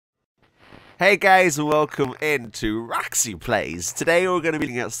Hey guys, and welcome into Roxy Plays. Today we're going to be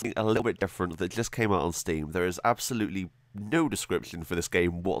looking at something a little bit different that just came out on Steam. There is absolutely no description for this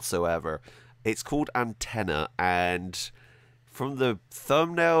game whatsoever. It's called Antenna, and from the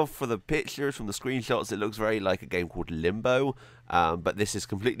thumbnail, for the pictures, from the screenshots, it looks very like a game called Limbo. But this is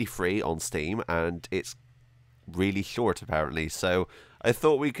completely free on Steam, and it's really short apparently, so I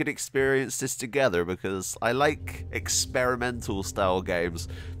thought we could experience this together because I like experimental style games.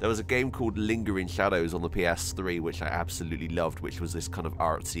 There was a game called Lingering Shadows on the PS3 which I absolutely loved, which was this kind of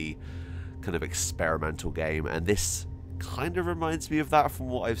artsy, kind of experimental game, and this kind of reminds me of that from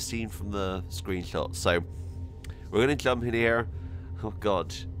what I've seen from the screenshots. So we're going to jump in here. Oh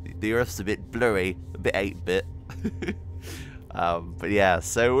god, the earth's a bit blurry, a bit 8-bit. But yeah,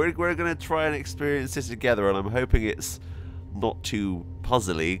 so we're going to try and experience this together, and I'm hoping it's not too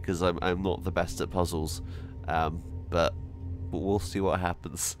puzzly because I'm not the best at puzzles, but we'll see what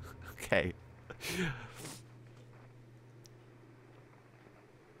happens. Okay.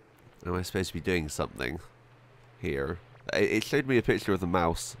 Am I supposed to be doing something here? It showed me a picture of the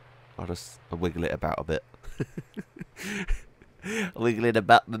mouse. I'll wiggle it about a bit. Wiggle it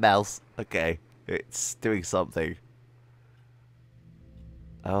about the mouse. Okay, it's doing something.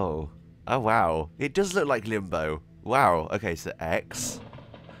 Oh wow, it does look like Limbo. Wow, okay, so X.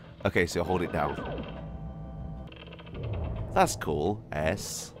 Okay, so hold it down. That's cool.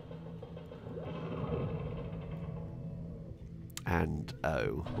 S. And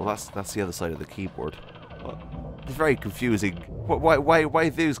O. Well, that's the other side of the keyboard. What? It's very confusing. Why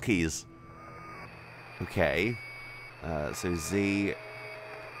those keys? Okay. So Z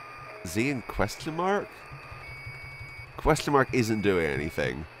and question mark? Question mark isn't doing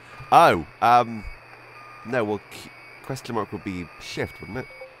anything. Oh, no, well, question mark would be shift, wouldn't it?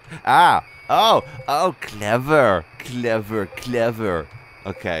 Ah! Oh, clever! Clever.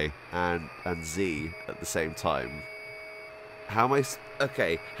 Okay, and Z at the same time. How am I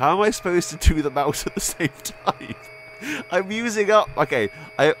supposed to do the mouse at the same time? I'm using up, okay,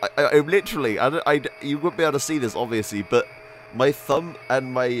 I'm literally, you wouldn't be able to see this obviously, but my thumb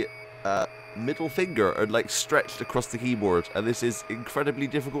and my, middle finger are like stretched across the keyboard, and this is incredibly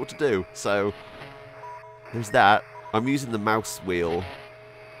difficult to do. So there's that. I'm using the mouse wheel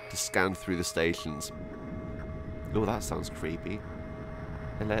to scan through the stations. Oh, that sounds creepy.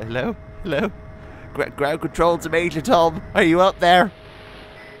 Hello? Ground control to Major Tom. Are you up there?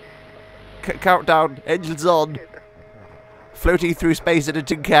 Countdown. Engines on. Floating through space in a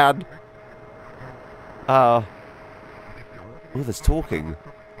tin can. Oh, there's talking.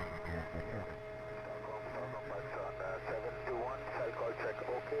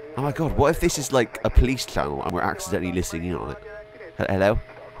 Oh my god, what if this is like a police channel and we're accidentally listening in on it? Hello?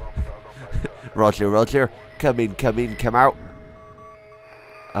 Roger. Come in, come out.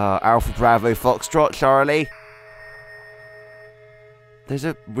 Alpha Bravo Foxtrot, Charlie. There's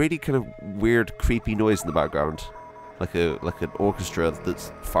a really kind of weird, creepy noise in the background. Like an orchestra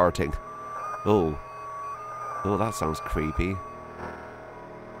that's farting. Oh, that sounds creepy.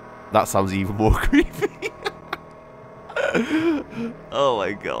 That sounds even more creepy. Oh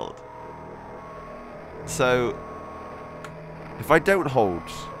my god. So, if I don't hold...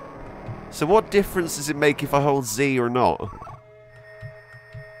 So what difference does it make if I hold Z or not?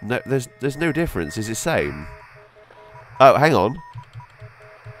 No, there's no difference. Is it same? Oh, hang on.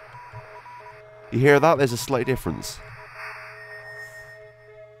 You hear that? There's a slight difference.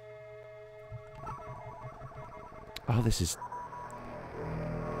 Oh, this is...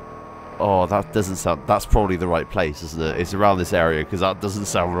 Oh, that doesn't sound... That's probably the right place, isn't it? It's around this area, because that doesn't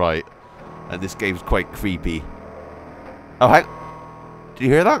sound right. And this game's quite creepy. Oh, hang... Did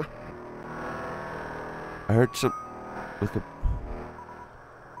you hear that? I heard some... Like a...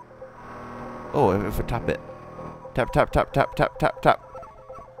 Oh, if I tap it. Tap.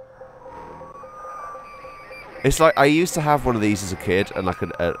 It's like, I used to have one of these as a kid, and like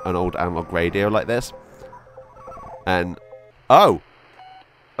an old analog radio like this. And... Oh!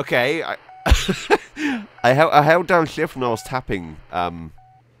 Okay, I held down shift when I was tapping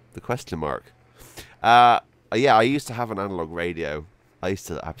the question mark. Yeah, I used to have an analog radio. I used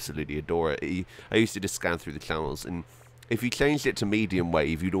to absolutely adore it. I used to just scan through the channels, and if you changed it to medium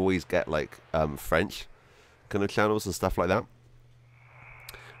wave, you'd always get like French kind of channels and stuff like that.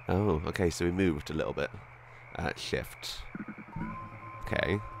 Oh, okay, so we moved a little bit. Shift.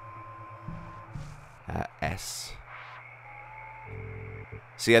 Okay. S.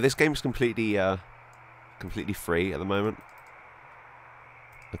 So yeah, this game's completely free at the moment.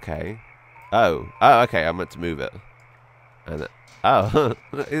 Okay. Oh, okay, I meant to move it. And oh,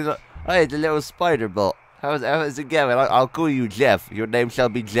 it's a little spider bot. How's it going? I'll call you Jeff. Your name shall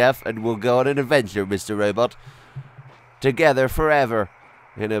be Jeff, and we'll go on an adventure, Mr. Robot. Together forever,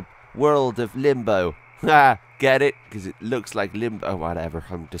 in a world of limbo. Ha! Get it? Because it looks like limbo. Oh, whatever.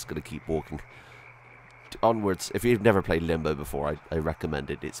 I'm just going to keep walking. Onwards. If you've never played Limbo before, I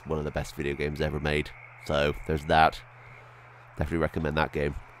recommend it. It's one of the best video games ever made. So, there's that. Definitely recommend that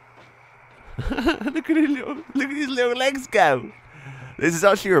game. Look at his little legs go! This is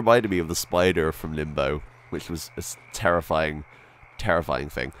actually reminding me of the spider from Limbo, which was a terrifying, terrifying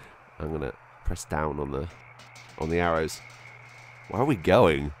thing. I'm going to press down on the arrows. Where are we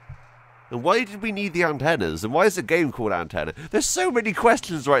going? And why did we need the antennas? And why is the game called Antenna? There's so many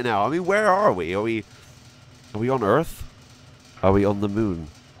questions right now. I mean, where are we? Are we on Earth? Are we on the moon?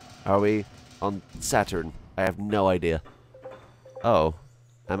 Are we on Saturn? I have no idea. Oh,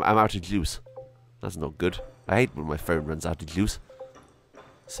 I'm out of juice. That's not good. I hate when my phone runs out of juice.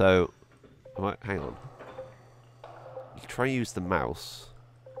 So, hang on. Try and use the mouse.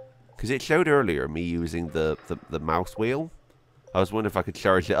 Because it showed earlier me using the mouse wheel. I was wondering if I could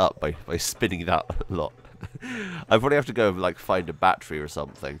charge it up by spinning that a lot. I probably have to go like find a battery or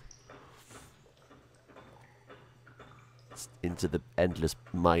something. Into the endless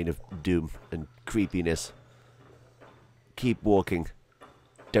mine of doom and creepiness. Keep walking.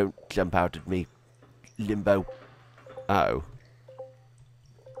 Don't jump out at me, Limbo. Oh.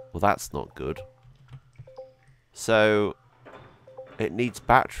 Well, that's not good. So, it needs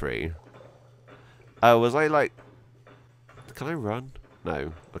battery. Oh, was I like... Can I run?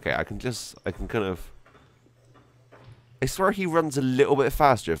 No. Okay, I can kind of... I swear he runs a little bit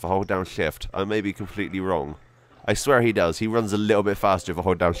faster if I hold down shift. I may be completely wrong. I swear he does. He runs a little bit faster if I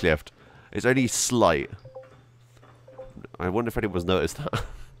hold down shift. It's only slight. I wonder if anyone's noticed that.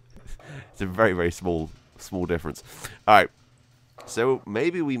 It's a very, very small difference. Alright. So,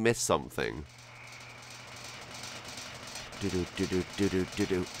 maybe we missed something.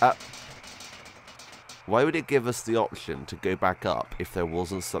 Up. Why would it give us the option to go back up if there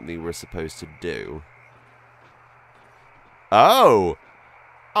wasn't something we're supposed to do? Oh!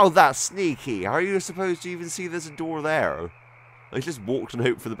 Oh, that's sneaky. How are you supposed to even see there's a door there? I just walked and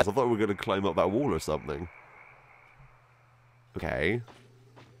hoped for the best. I thought we were going to climb up that wall or something. Okay.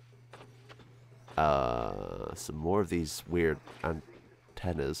 Some more of these weird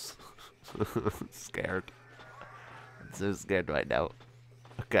antennas. Scared. I'm so scared right now.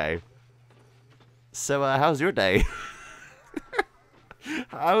 Okay. So, how's your day?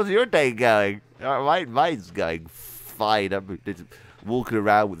 How's your day going? Mine's going fine. I'm just walking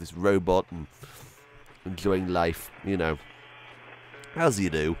around with this robot and enjoying life, you know. As you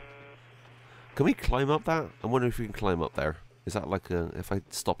do. Can we climb up that? I wonder if we can climb up there. Is that like a... If I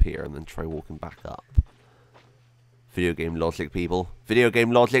stop here and then try walking back up? Video game logic, people. Video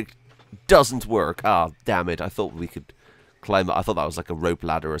game logic doesn't work. Ah, damn it. I thought we could climb up. I thought that was like a rope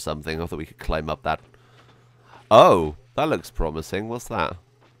ladder or something. I thought we could climb up that. Oh, that looks promising. What's that?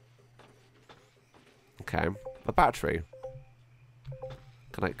 Okay. A battery.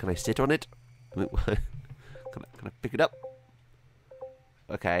 Can I sit on it? Can I pick it up?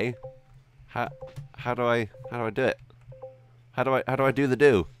 Okay. How do I do it? How do I do the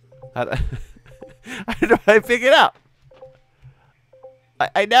do? How do I pick it up?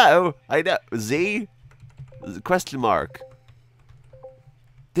 I know. Z? Question mark.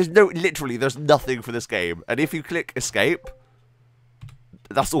 Literally, there's nothing for this game. And if you click escape,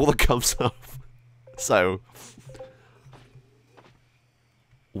 that's all that comes up. So,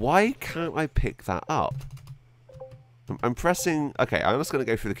 why can't I pick that up? I'm pressing... Okay, I'm just going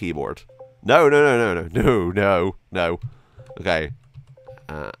to go through the keyboard. No. Okay.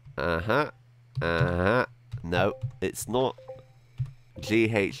 No, it's not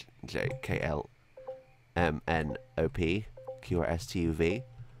GHJKLMNOPQRSTUV.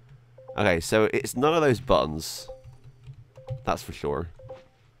 Okay, so it's none of those buttons. That's for sure.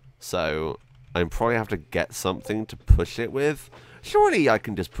 So, I probably have to get something to push it with. Surely I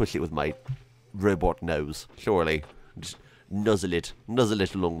can just push it with my robot nose. Surely. Just nuzzle it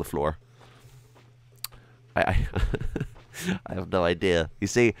along the floor. I have no idea. You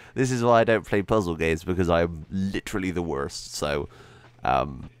see, this is why I don't play puzzle games, because I'm literally the worst. So,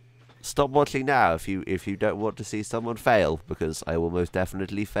 stop watching now if you don't want to see someone fail, because I will most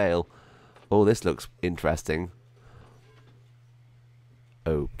definitely fail. Oh, this looks interesting.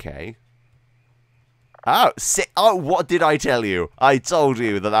 Okay. Oh, oh, what did I tell you? I told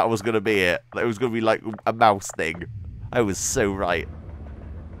you that was going to be it. That it was going to be like a mouse thing. I was so right.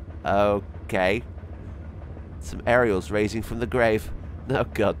 Okay. Some aerials raising from the grave. Oh,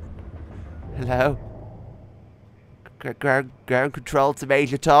 God. Hello? Ground control to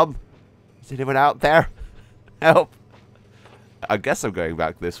Major Tom? Is anyone out there? Help. I guess I'm going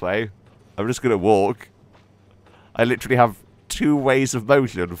back this way. I'm just going to walk. I literally have 2 ways of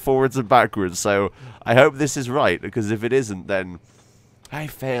motion, forwards and backwards, so I hope this is right, because if it isn't, then I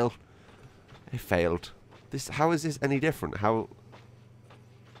fail. I failed. How is this any different? How...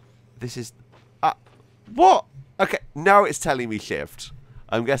 This is... what? Okay, now it's telling me shift.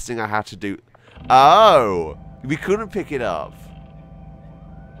 I'm guessing I had to do... Oh! We couldn't pick it up.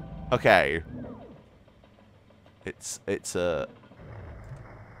 Okay. Is that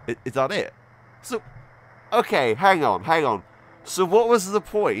it? So... Okay, hang on. So what was the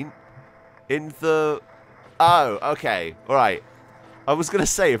point in the... Oh, okay. Alright. I was going to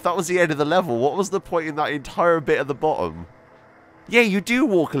say, if that was the end of the level, what was the point in that entire bit at the bottom? Yeah, you do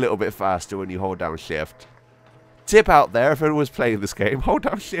walk a little bit faster when you hold down shift. Tip out there, if anyone was playing this game, hold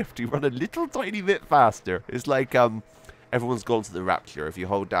down shift, you run a little tiny bit faster. It's like, everyone's gone to the Rapture. If you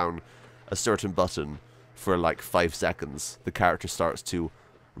hold down a certain button for like 5 seconds, the character starts to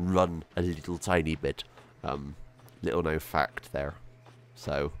run a little tiny bit. Little known fact there.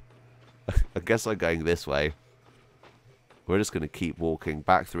 So, I guess I'm going this way. We're just going to keep walking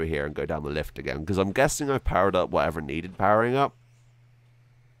back through here and go down the lift again. Because I'm guessing I've powered up whatever needed powering up.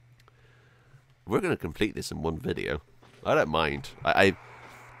 We're going to complete this in one video. I don't mind. I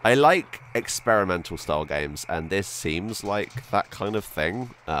like experimental style games. And this seems like that kind of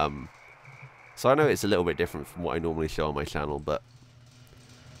thing. So I know it's a little bit different from what I normally show on my channel. But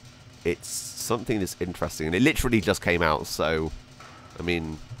it's something that's interesting. And it literally just came out. So, I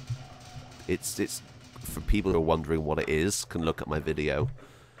mean, it's for people who are wondering what it is, can look at my video.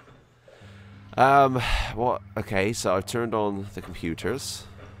 What? Okay, so I've turned on the computers.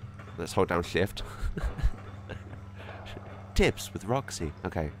 Let's hold down shift. Tips with Roxy.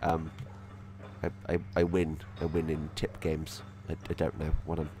 Okay, I win. I win in tip games. I don't know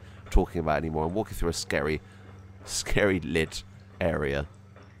what I'm talking about anymore. I'm walking through a scary lit area.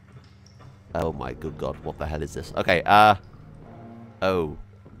 Oh my good god, what the hell is this? Okay, oh.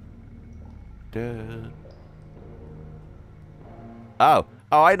 Duh. Oh,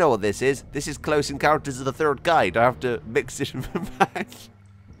 I know what this is. This is Close Encounters of the Third Kind. I have to mix it and match.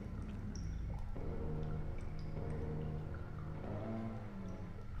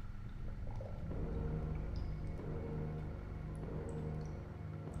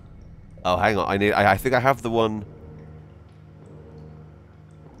 Oh, hang on. I think I have the one.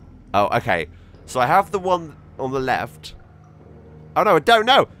 Oh, okay. So I have the one on the left. Oh no, I don't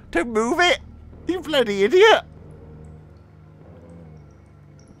know. Don't move it. You bloody idiot.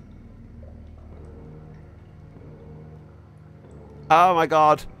 Oh my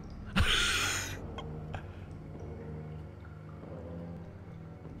god.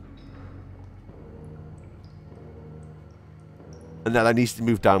 And then that needs to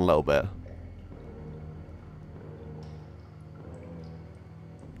move down a little bit.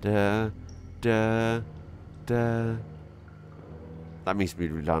 That needs to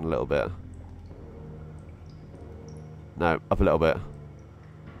move down a little bit. No, up a little bit.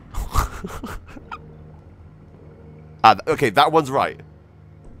 Okay, that one's right.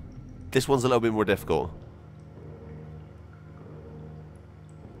 This one's a little bit more difficult.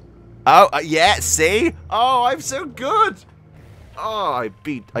 Oh, yeah, see? Oh, I'm so good! Oh, I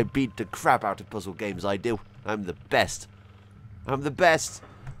beat the crap out of puzzle games, I do. I'm the best. I'm the best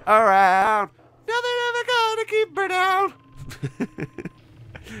around. Nothing ever gonna keep me down.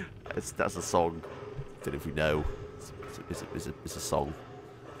 That's a song. I don't know if you know. It's a song.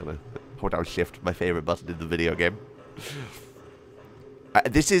 Gonna hold down shift, my favorite button in the video game.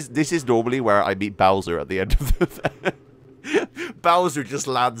 This is normally where I meet Bowser at the end of the... Bowser just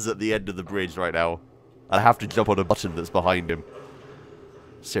lands at the end of the bridge right now. And I have to jump on a button that's behind him.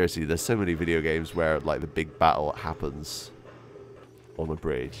 Seriously, there's so many video games where like the big battle happens on a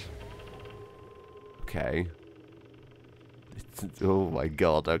bridge. Okay. Oh my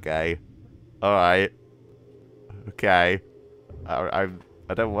god, okay. Alright. Okay. I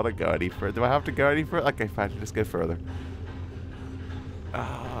don't want to go any further. Do I have to go any further? Okay, fine. Let's go further.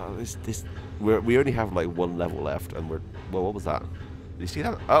 We only have like one level left, and we're... Well, what was that? Did you see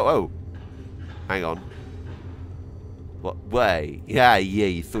that? Oh. Hang on. What? Way? Yeah,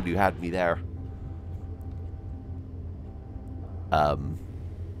 you thought you had me there.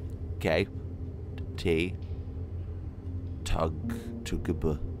 Okay. T. Tug.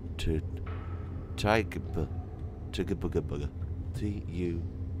 Tugaba. To. Tigaba. Tugabugabugga. T. U.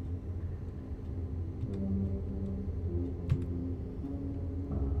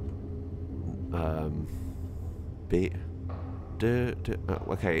 B.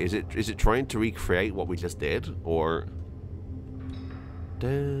 Okay, is it trying to recreate what we just did, or?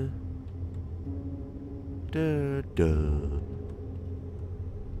 Da, da.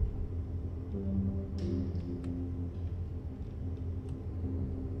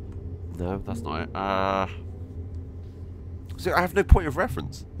 No, that's not it. So I have no point of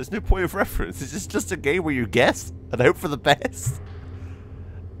reference. There's no point of reference. It's just a game where you guess and hope for the best.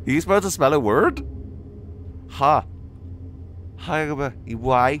 Are you supposed to spell a word? Ha.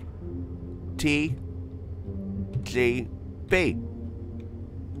 Y. T. G. B.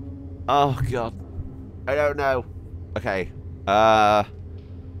 Oh god. I don't know. Okay. Huh.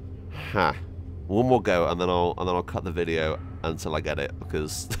 One more go and then I'll cut the video until I get it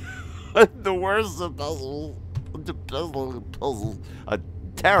because I'm the worst at puzzles. I'm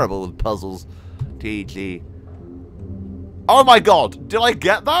terrible with puzzles. TG. Oh my god! Did I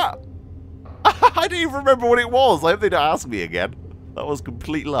get that? I don't even remember what it was. I hope they don't ask me again. That was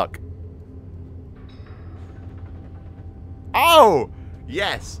complete luck. Oh!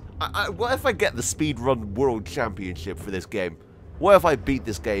 Yes! What if I get the Speedrun World Championship for this game? What if I beat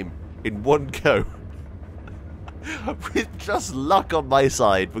this game in one go? With just luck on my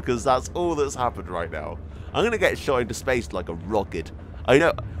side, because that's all that's happened right now. I'm gonna get shot into space like a rocket. I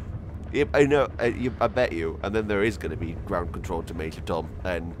know. I bet you. And then there is gonna be ground control to Major Tom,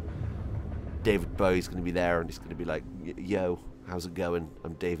 and David Bowie's gonna be there, and he's gonna be like, "Yo, how's it going?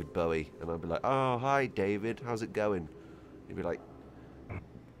 I'm David Bowie," and I'll be like, "Oh, hi, David. How's it going?" He'd be like,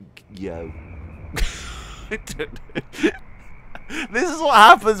 "Yo." This is what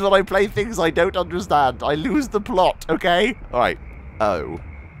happens when I play things I don't understand. I lose the plot. Okay. All right. Oh,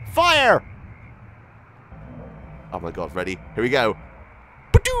 fire! Oh my god, ready? Here we go.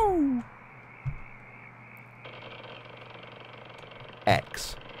 Ba-doo!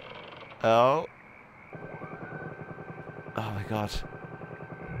 X. Oh. Oh my god.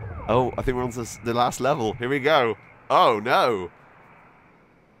 Oh, I think we're on the last level. Here we go. Oh no.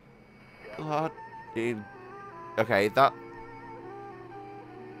 God. Okay, that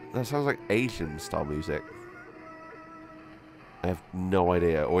sounds like Asian style music. I have no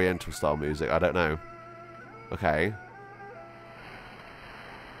idea. Oriental style music. I don't know. Okay.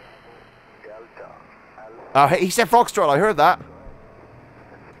 Oh, he said Foxtrot. I heard that.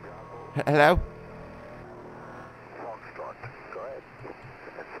 Hello?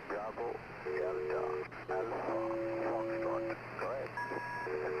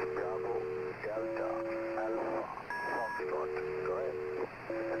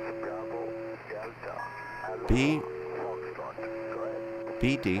 BD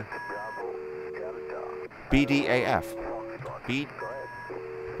BDAF BDAF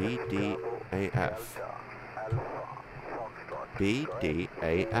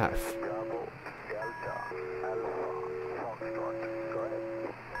BDAF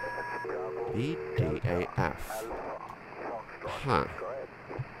BDAF. Huh.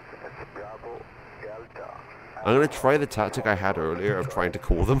 I'm gonna try the tactic I had earlier of trying to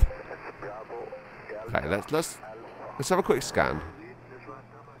call them. Okay, let's have a quick scan.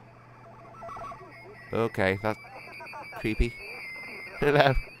 Okay, that's creepy.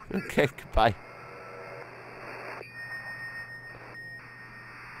 Hello. Okay, goodbye.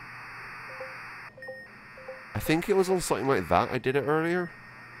 I think it was on something like that I did it earlier.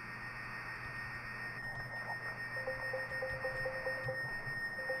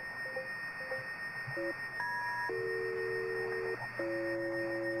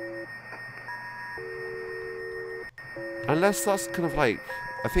 Unless that's kind of like,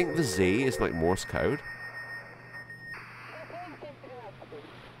 I think the Z is like Morse code.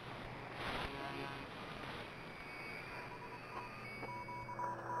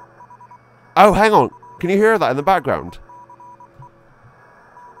 Oh, hang on. Can you hear that in the background?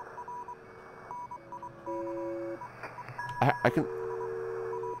 I can...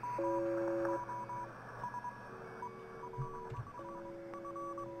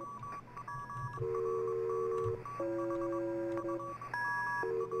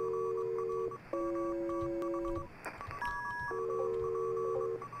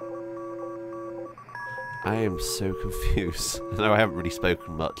 I am so confused. No, I haven't really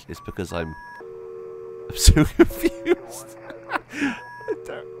spoken much. It's because I'm so confused. I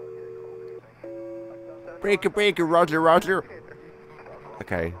don't... Breaker, Roger.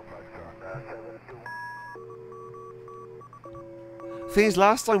 Okay. Thing is,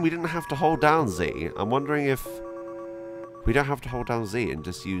 last time we didn't have to hold down Z. I'm wondering if we don't have to hold down Z and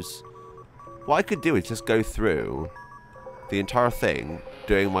just use... What I could do is just go through the entire thing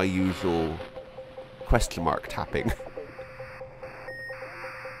doing my usual question mark tapping.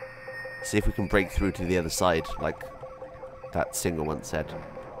 See if we can break through to the other side, like that singer once said.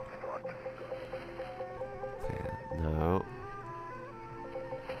 Okay, no.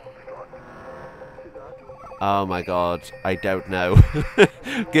 Oh my god, I don't know.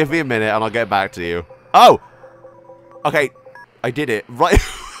 Give me a minute and I'll get back to you. Oh! Okay, I did it. Right.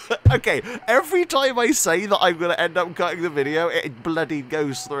 Okay, every time I say that I'm going to end up cutting the video, it bloody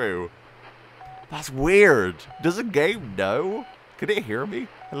goes through. That's weird. Does the game know? Can it hear me?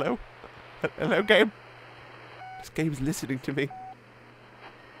 Hello? Hello, game? This game's listening to me.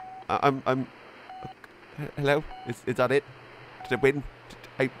 I'm... Hello? Is that it? Did I win?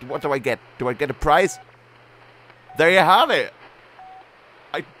 What do I get? Do I get a prize? There you have it.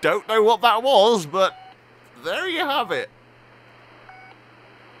 I don't know what that was, but there you have it.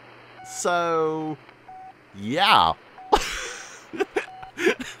 So, yeah.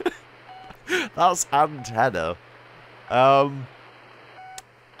 That's antenna. I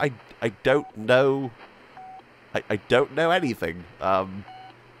don't know. I don't know anything.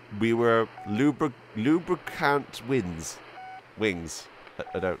 We were lubricant wings.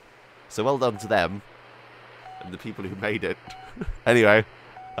 I don't. So well done to them and the people who made it. Anyway,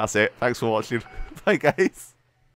 that's it. Thanks for watching. Bye, guys.